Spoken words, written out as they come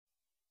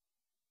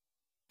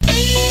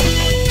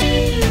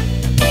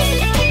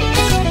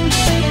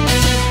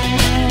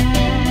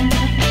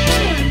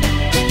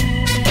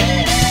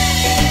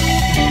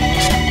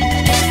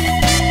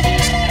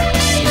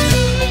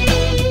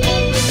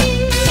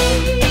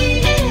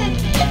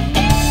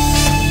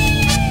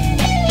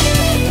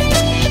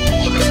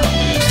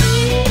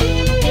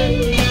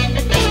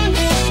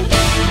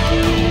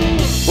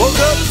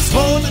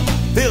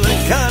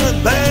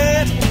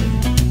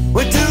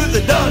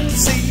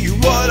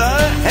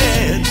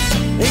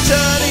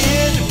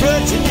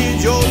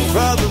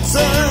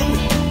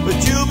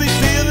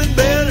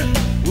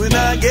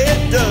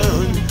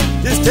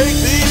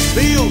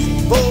pills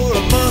for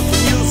a month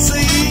and you'll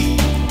see,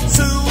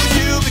 soon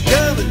you'll be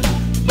coming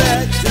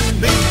back to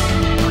me.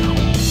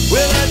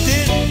 Well, I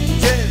did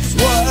just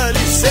what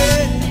he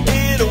said.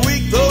 In a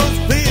week those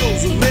pills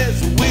were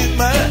messing with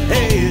my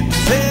head.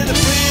 Then a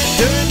friend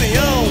turned me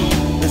on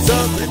to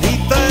something he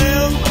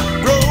found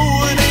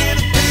growing in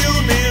a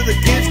field near the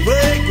kids'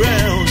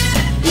 playground.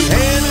 He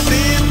handed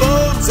me a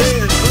bowl and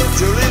said, put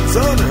your lips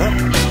on it, huh?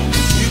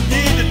 You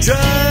need to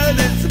try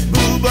this, the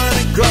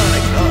Boobonic chronic.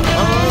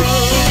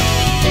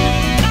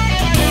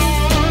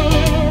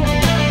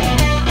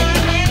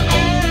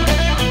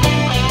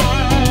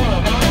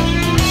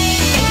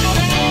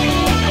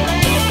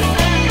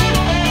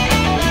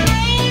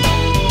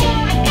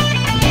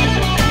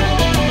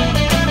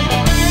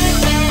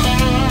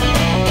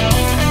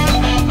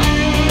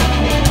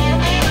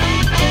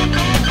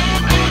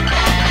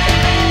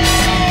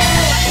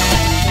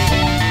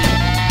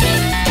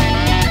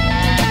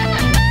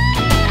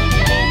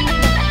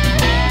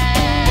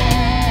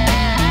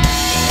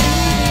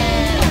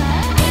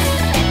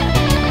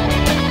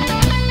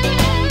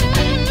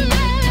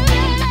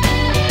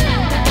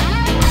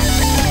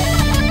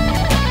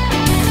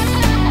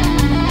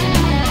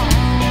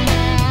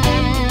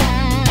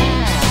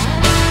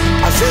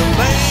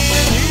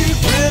 Man, you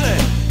really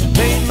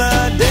made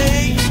my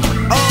day.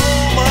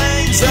 All my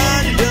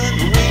anxiety done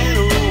went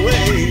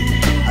away.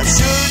 I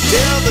should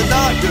tell the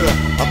doctor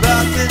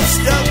about this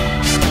stuff.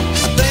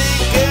 I think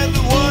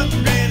everyone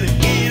really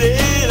eat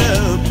it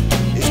up.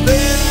 It's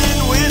better than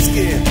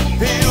whiskey,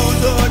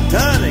 pills or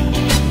tonic.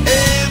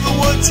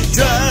 Everyone should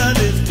try